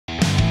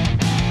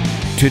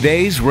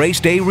Today's Race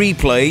Day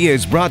Replay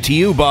is brought to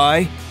you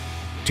by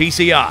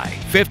TCI,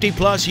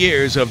 50-plus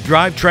years of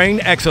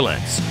drivetrain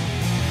excellence. He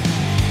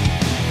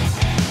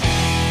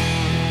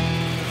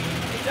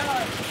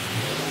does.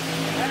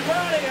 And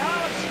Ronnie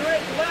Hobbs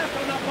straight left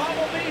on the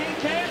bumblebee. He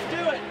can't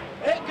do it.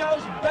 It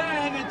goes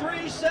bang in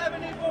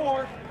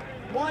 374,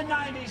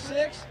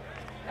 196.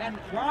 And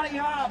Ronnie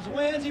Hobbs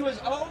wins. He was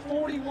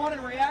 0.41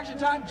 in reaction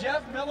time.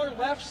 Jeff Miller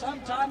left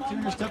sometime on.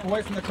 Junior step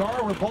away from the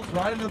car. We're both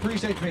right into the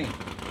pre-stage meet.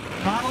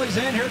 Connolly's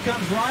in. Here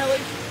comes Riley.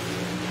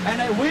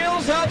 And a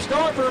wheels up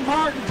start for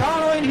Martin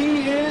Connolly, and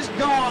he is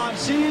gone.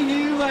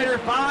 See you later.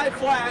 5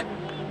 flat.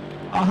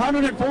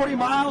 140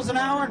 miles an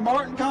hour, and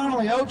Martin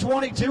Connolly,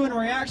 0.22 in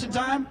reaction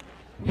time.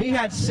 He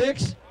had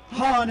 6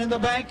 hun in the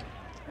bank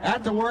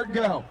at the word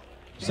go.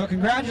 So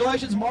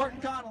congratulations, Martin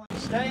Connolly.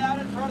 Stay out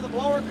in front of the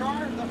blower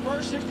car. The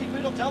first 60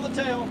 feet will tell the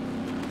tale.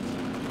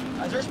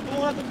 As they're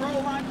pulling up the pro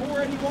line,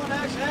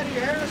 481X, Eddie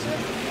Harrison.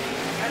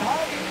 And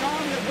Hoggy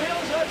Kong, the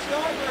wheels up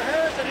start for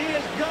Harrison. He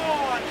is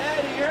gone.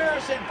 Eddie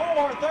Harrison,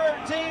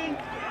 413,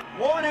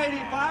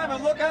 185.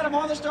 And look at him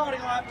on the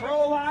starting line.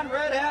 Pro line,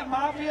 Red Hat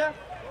Mafia,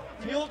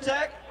 Fuel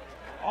Tech,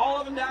 all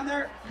of them down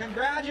there.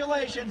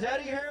 Congratulations,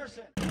 Eddie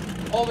Harrison.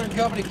 Holder and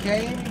Company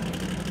came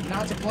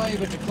not to play,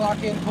 but to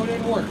clock in, put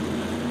in work.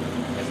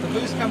 As the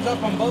boost comes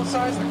up on both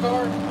sides of the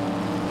car,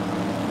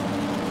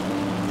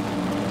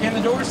 can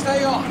the door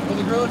stay on? Will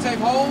the Gorilla Tape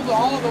hold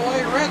all of the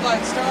way? Red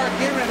light start,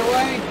 giving it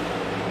away.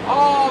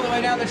 All the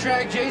way down the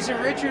track,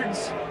 Jason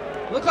Richards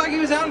looked like he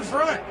was out in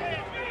front.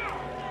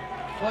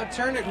 But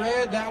turned it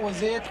red, that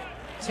was it.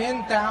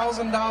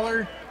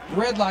 $10,000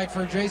 red light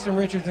for Jason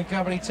Richards and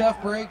Company.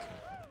 Tough break.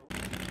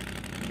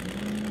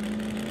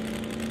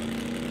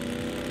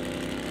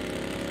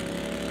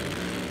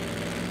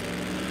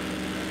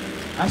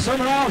 And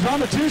Sermonau's on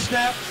the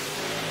two-step.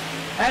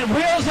 And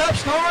wheels up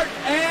start,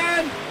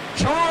 and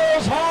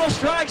Charles Hall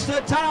strikes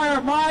the tire.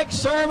 Mike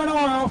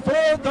Sermonaro,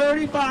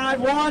 435,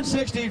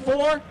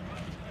 164.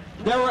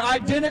 They were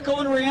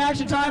identical in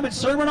reaction time, and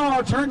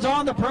Sermonaro turns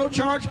on the Pro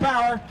Charge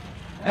power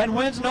and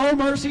wins No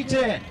Mercy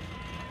 10.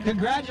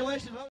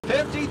 Congratulations.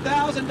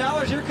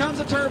 $50,000. Here comes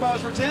the turbos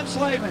for Tim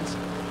Slavens.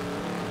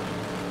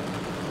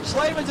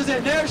 Slavens is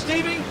in there.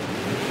 Stevie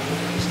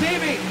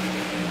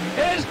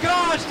is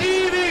gone.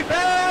 Stevie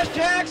Fast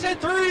Jackson,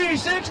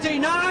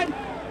 369.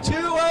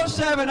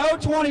 207,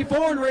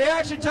 024 in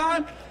reaction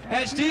time,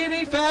 and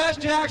Stevie Fast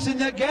Jackson,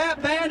 the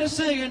Gap Band is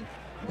singing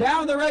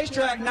down the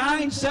racetrack,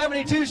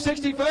 972,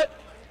 60 foot,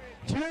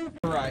 2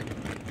 right,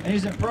 and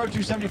he's in Pro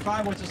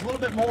 275, which is a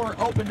little bit more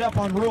opened up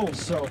on rules.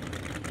 So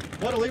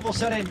Little Leap will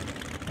set a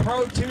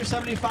Pro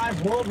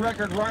 275 world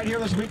record right here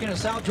this weekend at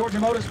South Georgia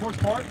Motorsports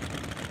Park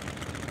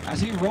as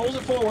he rolls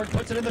it forward,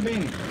 puts it in the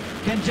beam.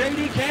 Can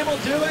J.D. Campbell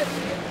do it?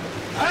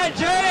 And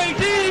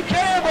J.D.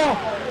 Campbell,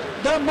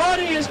 the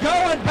money is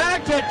going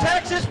back to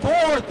Texas,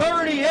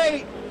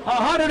 438,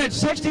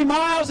 160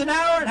 miles an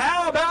hour, and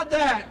how about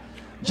that?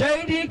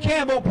 J.D.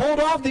 Campbell pulled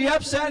off the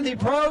upset in the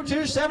Pro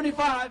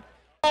 275.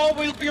 Oh,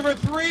 we'll give her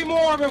 3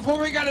 more before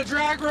we got a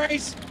drag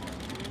race.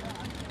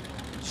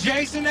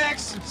 Jason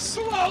X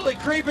slowly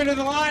creeping to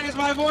the line as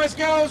my voice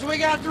goes. We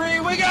got 3,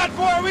 we got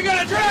 4, we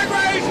got a drag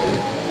race.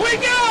 We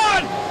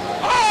got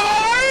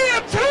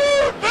IM2,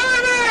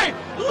 baby!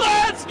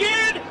 Let's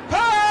get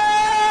paid!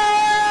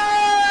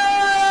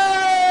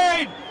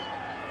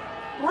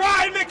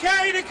 Ryan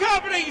McCain and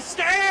Company,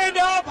 stand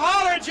up,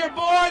 holler at your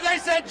boy. They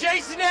said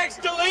Jason X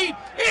delete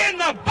in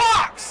the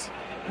box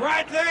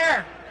right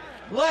there.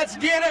 Let's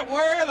get it.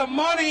 Where the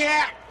money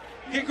at?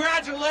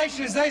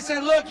 Congratulations. They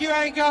said, look, you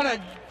ain't got a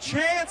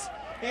chance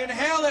in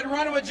hell at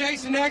running with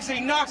Jason X.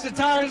 He knocks the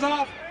tires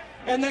off,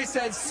 and they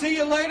said, see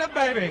you later,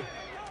 baby.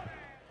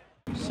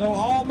 So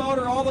all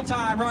motor all the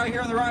time right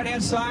here on the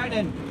right-hand side,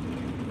 and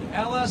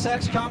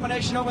LSX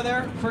combination over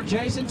there for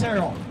Jason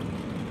Terrell.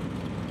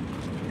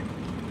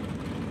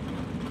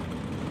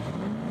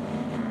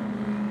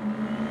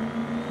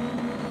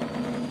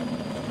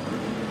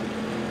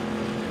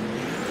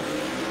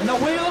 And the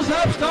wheels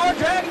up, start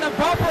dragging the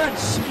bumper and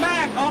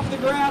smack off the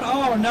ground.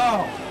 Oh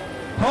no.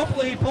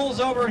 Hopefully he pulls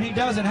over and he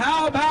doesn't.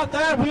 How about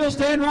that? Wheel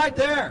stand right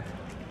there.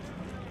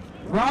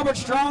 Robert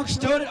Strong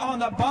stood on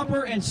the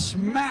bumper and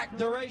smacked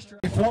the racetrack.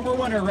 A former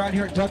winner right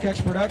here at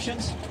DuckX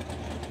Productions.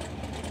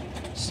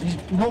 He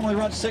normally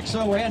runs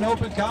 6.0 and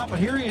open comp, but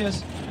here he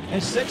is in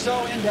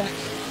 6.0 index.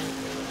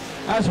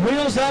 As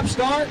wheels up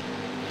start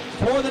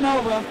for the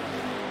Nova,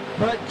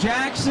 but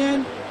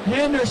Jackson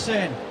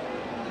Henderson,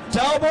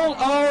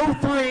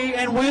 003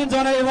 and wins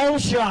on a low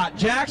shot.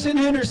 Jackson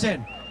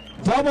Henderson,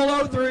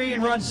 003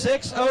 and runs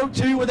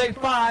 6.02 with a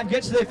 5,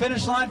 gets to the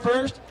finish line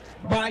first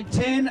by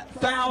 10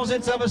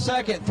 thousandths of a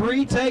second.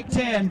 3 take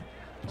 10,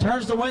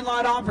 turns the wind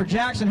light on for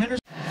Jackson Henderson.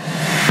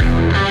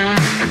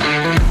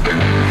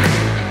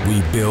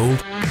 We build,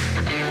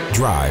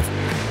 drive,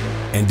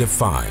 and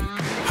define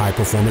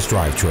high-performance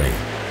drivetrain.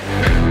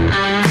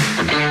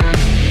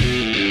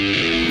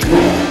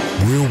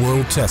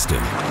 Real-world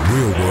testing,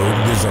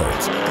 real-world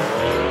results,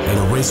 and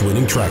a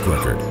race-winning track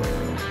record.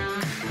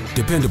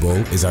 Dependable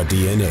is our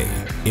DNA.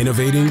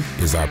 Innovating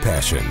is our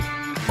passion.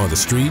 On the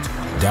street,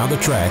 down the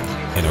track,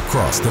 and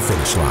across the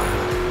finish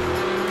line.